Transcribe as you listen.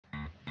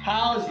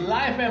How's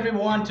life,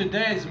 everyone?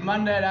 Today is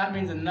Monday. That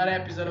means another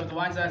episode of the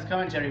Wine Science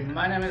Commentary.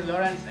 My name is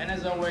Lawrence, and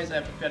as always,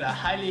 I've prepared a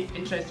highly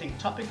interesting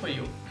topic for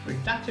you: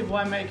 reductive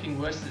winemaking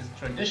versus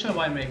traditional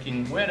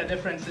winemaking. Where are the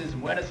differences?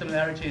 Where are the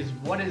similarities?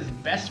 What is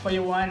best for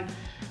your wine?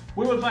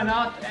 We will find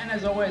out. And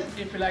as always,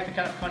 if you like the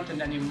kind of content,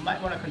 then you might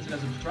want to consider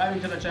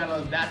subscribing to the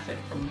channel. That's it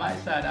from my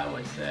side. I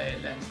would say,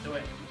 let's do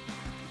it.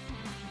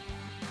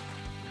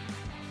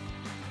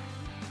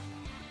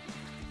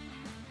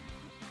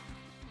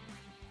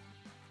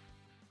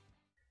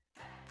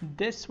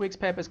 This week's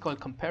paper is called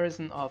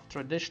Comparison of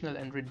Traditional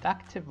and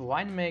Reductive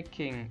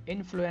Winemaking,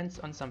 Influence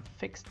on Some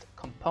Fixed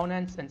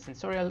Components and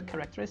Sensorial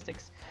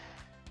Characteristics.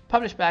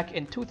 Published back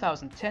in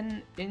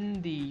 2010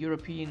 in the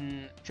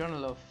European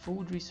Journal of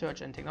Food Research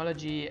and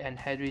Technology, and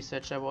head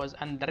researcher was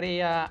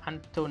Andrea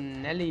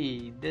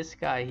Antonelli, this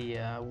guy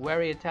here,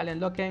 very Italian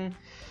looking.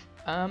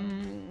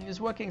 Is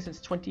working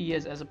since 20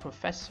 years as a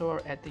professor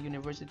at the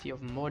University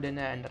of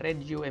Modena and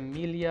Reggio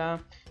Emilia.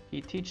 He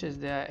teaches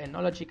the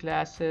enology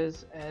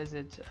classes as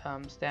it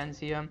stands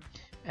here,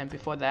 and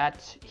before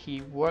that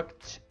he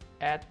worked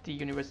at the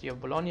University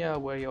of Bologna,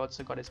 where he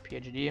also got his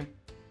PhD.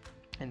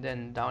 And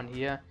then down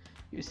here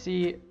you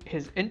see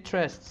his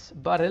interests,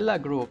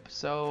 Barilla Group,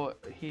 so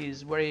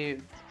he's very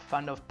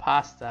fond of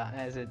pasta,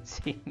 as it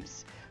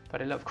seems.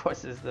 Barilla, of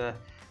course, is the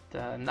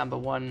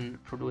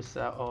 #1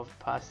 producer of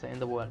pasta in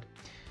the world.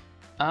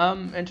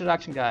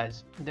 Introduction,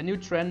 guys. The new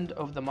trend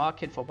of the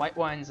market for white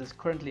wines is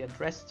currently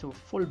addressed to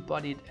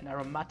full-bodied and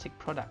aromatic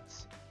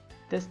products.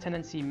 This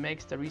tendency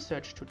makes the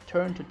research to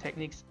turn to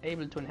techniques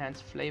able to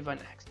enhance flavor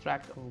and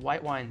extract of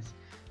white wines.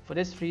 For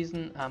this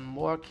reason,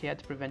 more care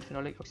to prevent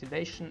phenolic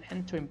oxidation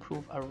and to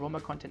improve aroma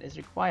content is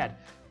required.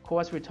 Of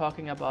course, we're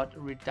talking about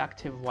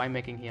reductive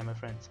winemaking here, my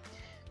friends.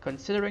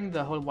 Considering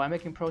the whole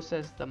winemaking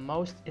process, the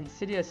most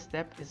insidious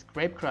step is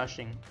grape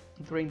crushing.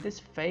 During this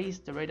phase,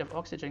 the rate of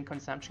oxygen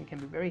consumption can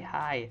be very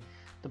high.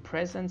 The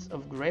presence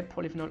of grape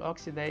polyphenol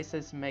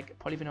oxidases make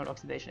polyphenol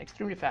oxidation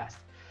extremely fast.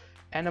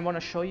 And I want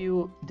to show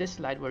you this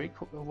slide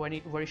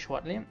very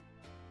shortly.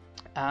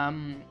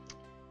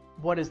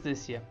 What is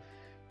this here?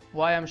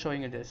 Why I'm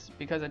showing you this?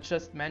 Because I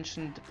just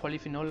mentioned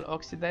polyphenol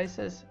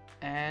oxidases,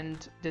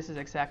 and this is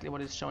exactly what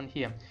is shown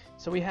here.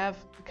 So we have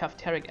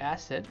caphteric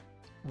acid,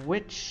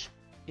 which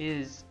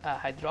is a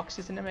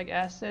hydroxycinnamic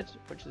acid,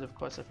 which is of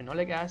course a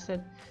phenolic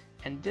acid,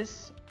 and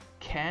this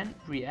can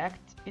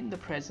react in the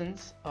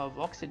presence of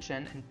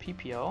oxygen and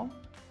PPO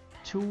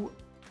to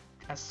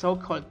a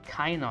so-called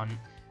kinon.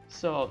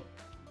 So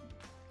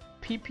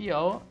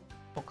PPO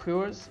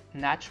occurs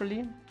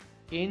naturally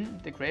in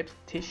the grape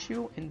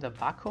tissue, in the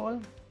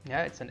vacuole.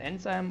 Yeah, it's an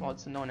enzyme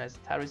also known as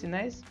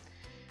tyrosinase,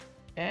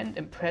 and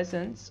in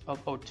presence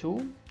of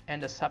O2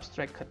 and a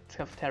substrate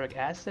caphteric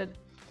acid,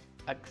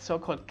 a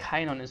so-called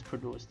kinon is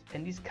produced,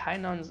 and these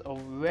kinons are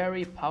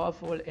very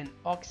powerful in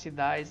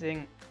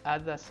oxidizing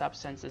other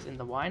substances in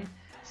the wine,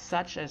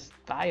 such as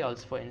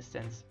thiols, for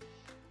instance.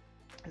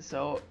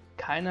 So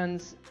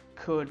kinons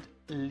could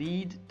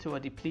lead to a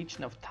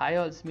depletion of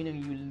thiols, meaning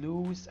you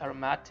lose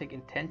aromatic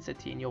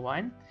intensity in your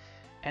wine,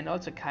 and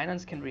also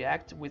kinons can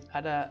react with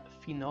other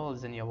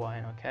phenols in your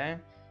wine, okay,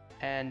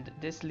 and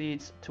this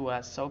leads to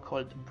a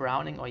so-called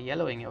browning or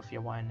yellowing of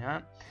your wine.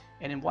 Yeah?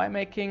 And in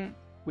winemaking,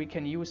 we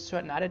can use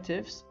certain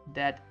additives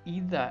that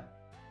either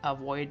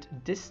avoid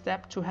this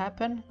step to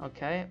happen,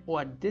 okay,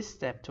 or this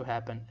step to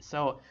happen.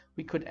 So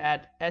we could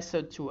add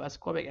SO2,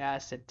 ascorbic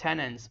acid,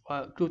 tannins,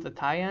 or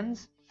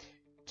glutathiones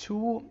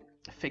to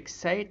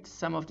fixate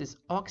some of this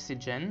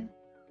oxygen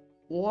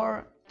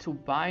or to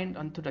bind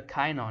onto the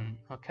kinon,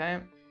 okay.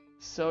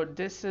 So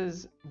this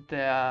is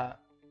the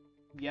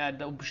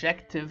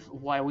objective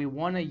why we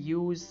want to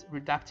use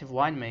reductive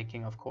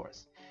winemaking, of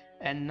course.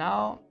 And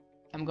now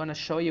I'm going to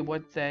show you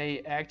what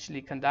they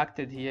actually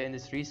conducted here in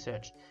this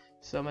research.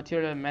 So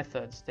material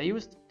methods. They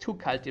used 2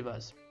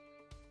 cultivars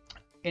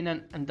in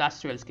an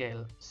industrial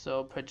scale.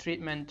 So per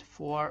treatment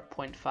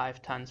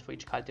 4.5 tons for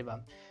each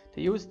cultivar.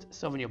 They used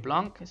Sauvignon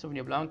Blanc.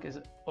 Sauvignon Blanc is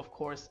of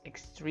course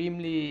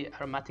extremely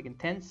aromatic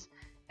intense.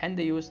 And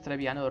they used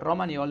Trebbiano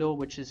Romagnolo,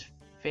 which is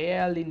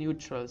fairly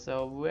neutral.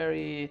 So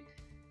very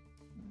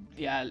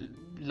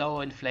low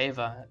in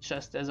flavor,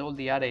 just as all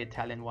the other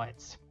Italian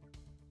whites.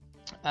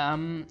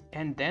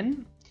 And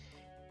then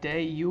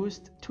they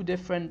used 2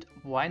 different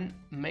wine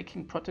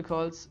making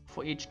protocols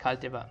for each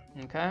cultivar.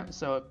 Okay,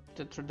 so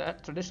the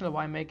traditional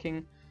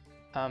winemaking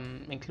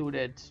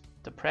included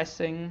the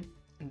pressing,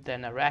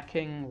 then a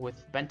racking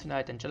with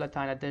bentonite and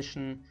gelatin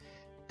addition.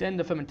 Then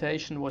the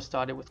fermentation was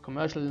started with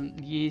commercial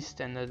yeast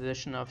and the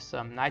addition of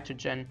some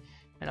nitrogen.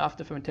 And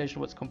after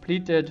fermentation was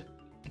completed,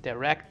 they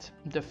racked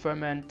the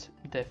ferment,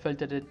 they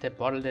filtered it, they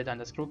bottled it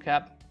under screw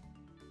cap.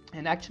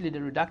 And actually the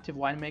reductive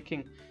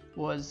winemaking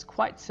was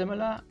quite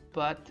similar,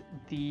 but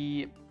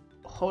the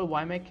whole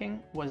winemaking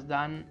was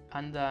done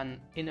under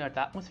an inert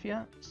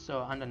atmosphere,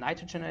 so under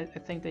nitrogen I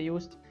think they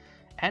used.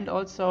 And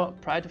also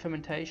prior to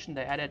fermentation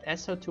they added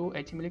SO2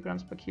 80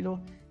 milligrams per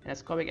kilo and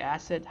ascorbic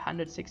acid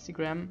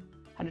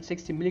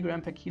 160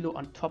 milligram per kilo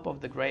on top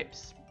of the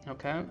grapes,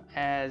 okay,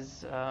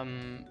 as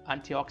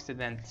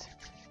antioxidant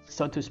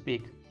so to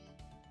speak.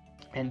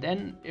 And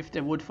then if they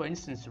would, for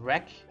instance,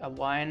 rack a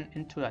wine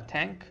into a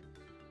tank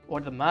or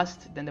the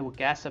must, then they would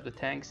gas up the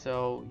tank,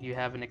 so you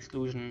have an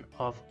exclusion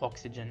of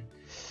oxygen.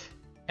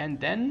 And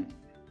then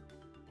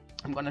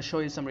I'm going to show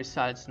you some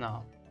results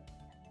now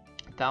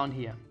down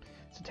here.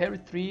 So table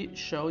 3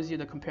 shows you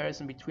the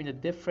comparison between the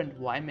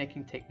different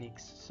winemaking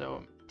techniques.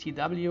 So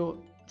TW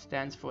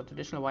stands for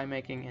traditional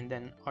winemaking, and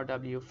then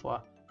RW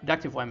for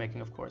reductive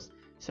winemaking, of course.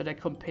 So they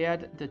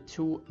compared the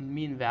two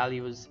mean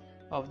values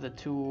of the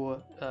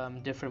two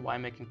different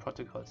winemaking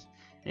protocols.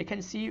 And you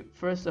can see,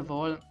 first of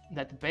all,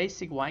 that the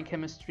basic wine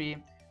chemistry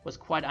was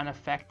quite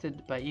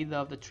unaffected by either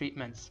of the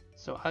treatments.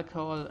 So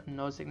alcohol,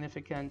 no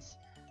significance.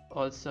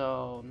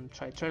 Also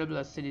tritratable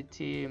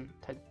acidity,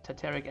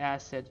 tartaric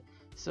acid.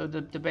 So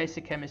the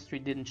basic chemistry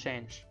didn't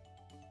change.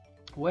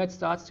 Where it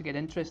starts to get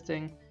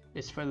interesting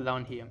is further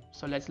down here.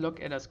 So let's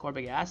look at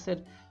ascorbic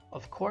acid.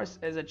 Of course,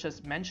 as I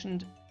just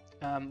mentioned,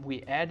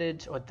 they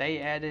added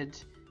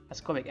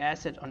ascorbic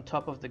acid on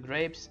top of the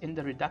grapes in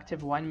the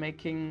reductive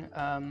winemaking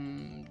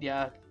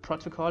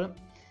protocol.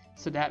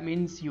 So that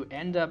means you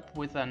end up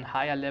with a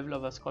higher level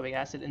of ascorbic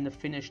acid in the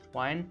finished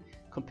wine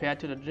compared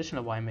to the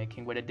traditional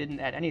winemaking, where they didn't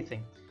add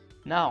anything.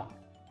 Now,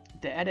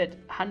 they added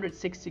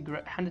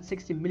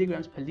 160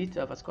 milligrams per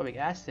liter of ascorbic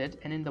acid,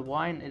 and in the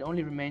wine it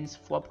only remains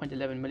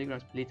 4.11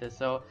 milligrams per liter.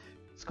 So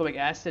ascorbic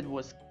acid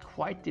was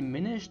quite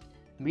diminished,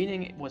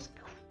 meaning it was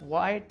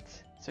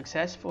quite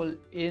successful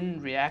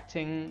in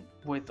reacting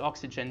with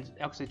oxygen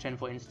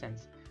for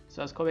instance.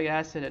 So ascorbic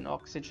acid and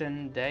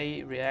oxygen,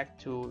 they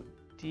react to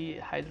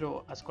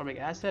dihydroascorbic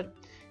acid,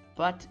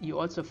 but you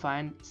also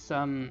find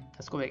some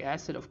ascorbic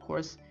acid, of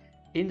course,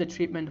 in the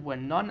treatment where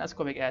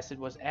non-ascorbic acid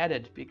was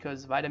added,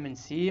 because vitamin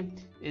C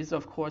is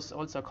of course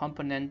also a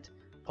component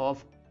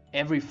of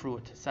every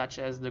fruit, such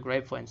as the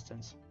grape for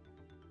instance.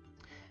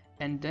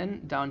 And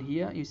then down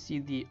here you see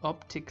the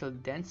optical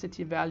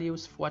density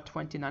values,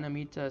 420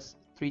 nanometers,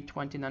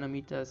 320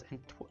 nanometers and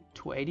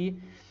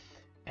 280,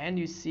 and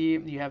you see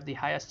you have the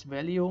highest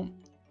value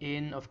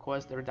in, of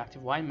course, the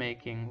reductive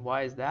winemaking.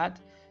 Why is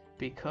that?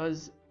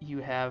 Because you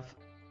have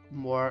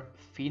more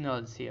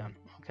phenols here,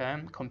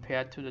 okay,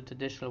 compared to the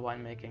traditional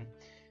winemaking.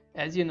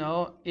 As you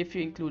know, if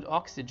you include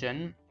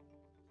oxygen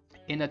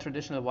in a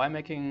traditional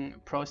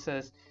winemaking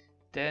process,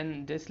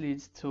 then this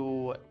leads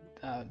to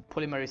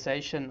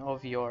polymerization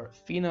of your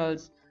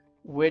phenols,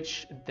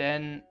 which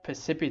then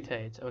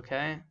precipitate,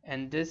 okay,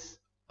 and this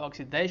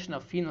oxidation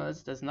of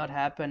phenols does not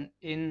happen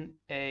in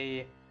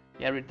a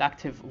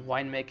reductive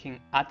winemaking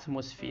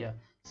atmosphere,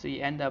 so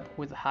you end up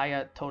with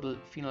higher total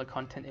phenol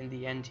content in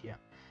the end here.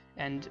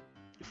 And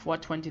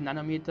 420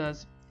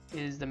 nanometers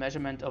is the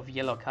measurement of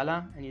yellow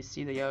color, and you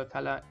see the yellow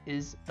color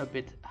is a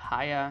bit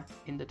higher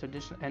in the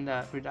traditional and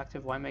the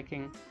reductive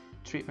winemaking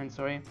treatment,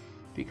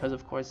 because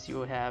of course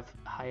you have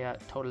higher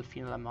total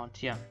phenol amount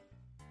here.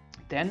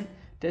 Then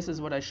this is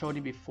what I showed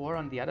you before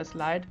on the other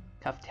slide.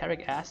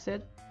 Caphteric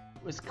acid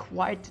was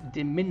quite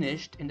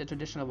diminished in the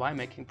traditional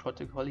winemaking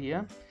protocol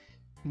here,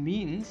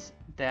 means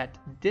that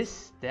this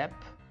step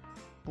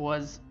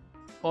was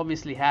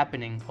obviously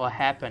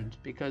happened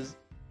because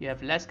you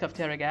have less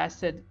caphteric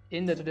acid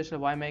in the traditional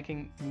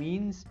winemaking,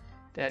 means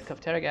that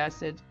caphteric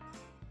acid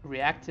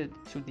reacted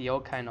to the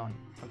O-quinone,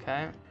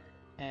 okay,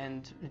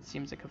 and it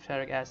seems that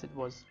caphteric acid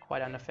was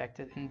quite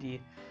unaffected in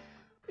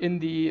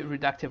the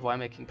reductive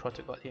winemaking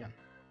protocol here.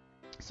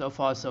 So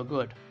far so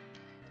good.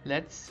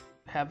 Let's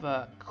have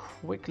a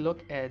quick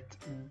look at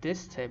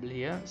this table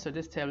here. So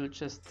this table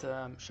just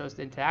shows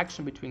the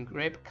interaction between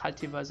grape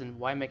cultivars and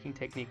winemaking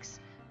techniques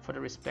for the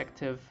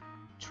respective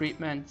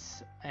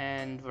treatments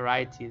and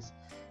varieties.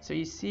 So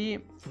you see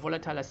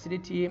volatile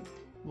acidity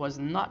was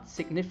not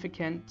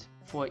significant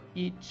for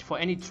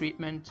any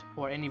treatment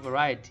or any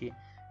variety,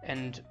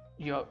 and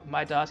you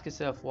might ask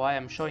yourself why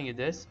I'm showing you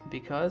this,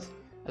 because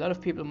a lot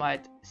of people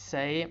might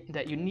say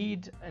that you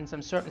need, in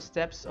some certain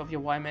steps of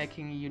your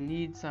winemaking, you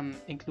need some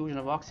inclusion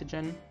of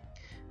oxygen,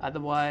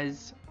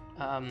 otherwise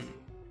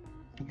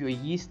your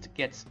yeast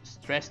gets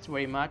stressed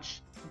very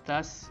much,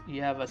 thus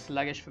you have a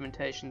sluggish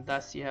fermentation,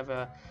 thus you have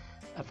a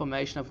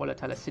formation of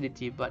volatile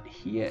acidity. But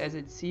here, as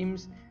it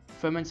seems,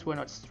 ferments were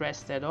not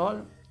stressed at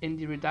all in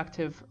the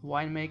reductive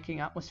winemaking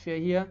atmosphere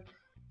here,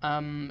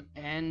 and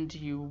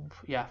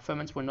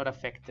ferments were not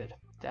affected.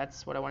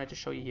 That's what I wanted to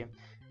show you here.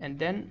 And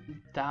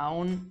then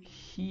down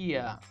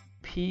here,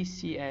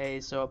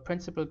 PCA, so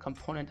principal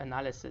component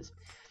analysis,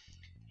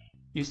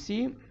 you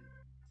see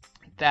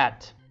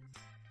that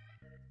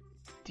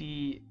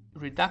the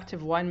reductive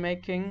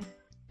winemaking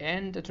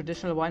and the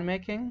traditional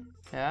winemaking,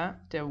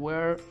 there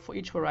were for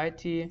each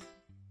variety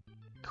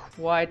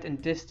quite in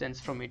distance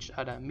from each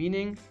other,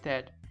 meaning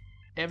that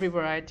every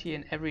variety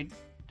and every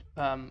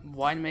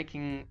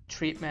winemaking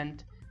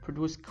treatment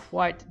produced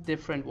quite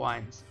different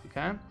wines,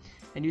 okay?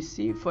 And you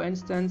see, for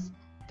instance,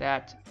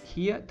 that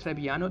here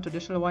Trebbiano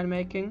traditional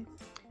winemaking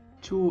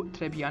to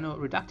Trebbiano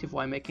reductive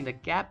winemaking, the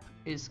gap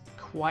is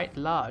quite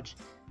large,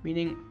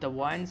 meaning the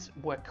wines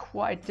were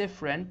quite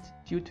different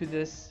due to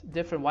this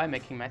different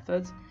winemaking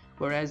methods,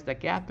 whereas the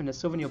gap in the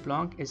Sauvignon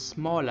Blanc is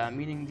smaller,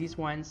 meaning these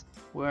wines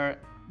were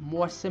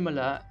more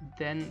similar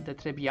than the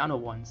Trebbiano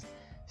ones.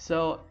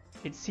 So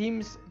it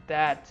seems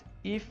that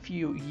if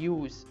you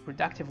use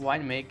reductive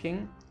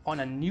winemaking on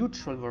a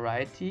neutral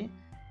variety,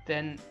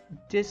 then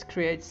this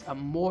creates a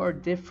more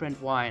different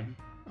wine,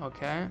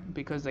 okay?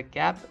 Because the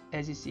gap,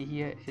 as you see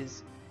here,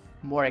 is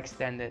more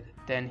extended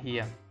than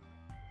here.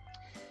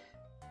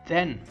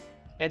 Then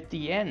at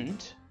the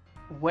end,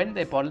 when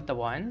they bottled the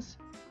wines,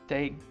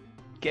 they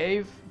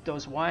gave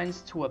those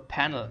wines to a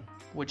panel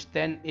which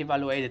then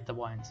evaluated the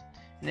wines.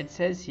 And it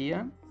says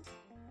here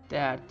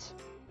that,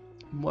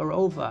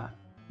 moreover,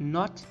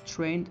 not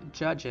trained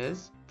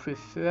judges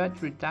preferred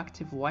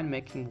reductive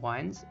winemaking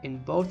wines in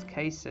both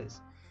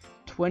cases.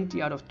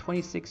 20 out of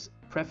 26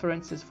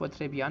 preferences for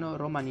Trebbiano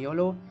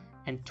Romagnolo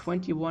and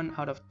 21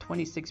 out of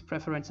 26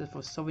 preferences for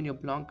Sauvignon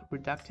Blanc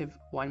reductive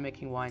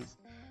winemaking wines.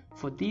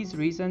 For these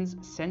reasons,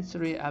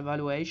 sensory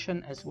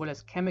evaluation as well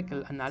as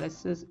chemical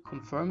analysis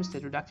confirms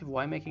that reductive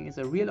winemaking is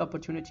a real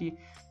opportunity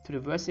to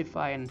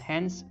diversify and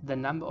enhance the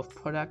number of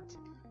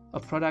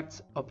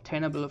products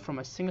obtainable from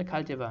a single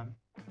cultivar.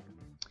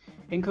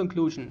 In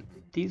conclusion,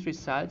 these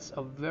results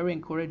are very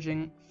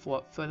encouraging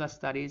for further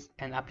studies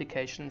and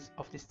applications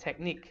of this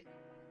technique.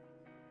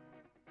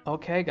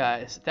 Okay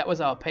guys, that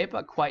was our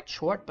paper, quite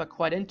short but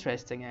quite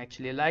interesting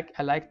actually.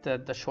 I like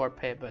the short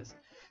papers.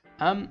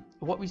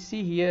 What we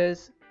see here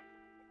is,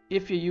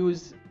 if you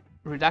use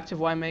reductive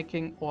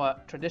winemaking or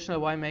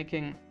traditional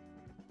winemaking,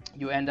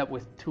 you end up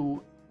with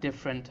two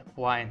different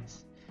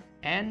wines.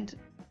 And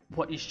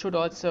what you should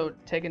also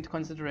take into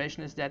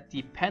consideration is that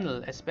the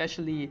panel,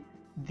 especially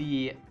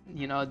the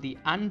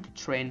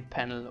untrained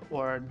panel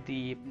or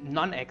the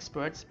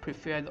non-experts,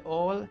 preferred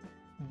all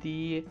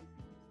the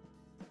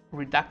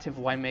reductive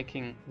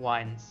winemaking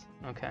wines,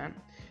 okay?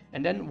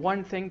 And then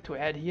one thing to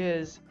add here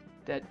is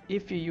that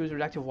if you use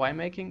reductive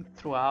winemaking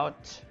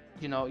throughout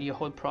your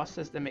whole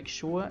process, then make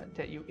sure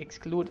that you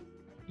exclude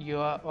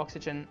your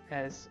oxygen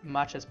as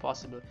much as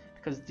possible,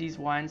 because these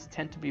wines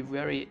tend to be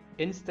very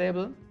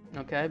unstable,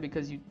 okay,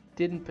 because you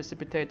didn't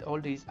precipitate all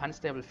these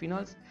unstable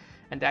phenols,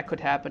 and that could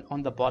happen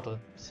on the bottle.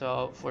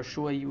 So for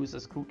sure use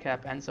a screw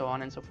cap and so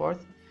on and so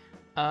forth.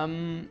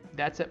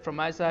 That's it from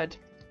my side.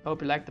 I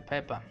hope you liked the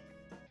paper.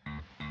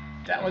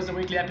 That was the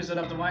weekly episode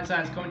of the Wine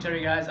Science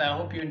Commentary, guys. I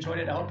hope you enjoyed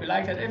it. I hope you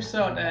liked it. If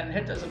so, then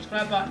hit the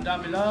subscribe button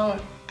down below.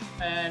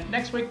 And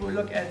next week we'll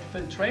look at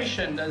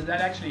filtration. Does that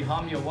actually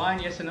harm your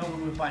wine? Yes or no?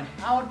 We will find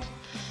out.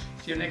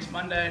 See you next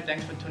Monday.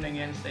 Thanks for tuning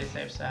in. Stay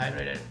safe, stay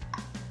hydrated.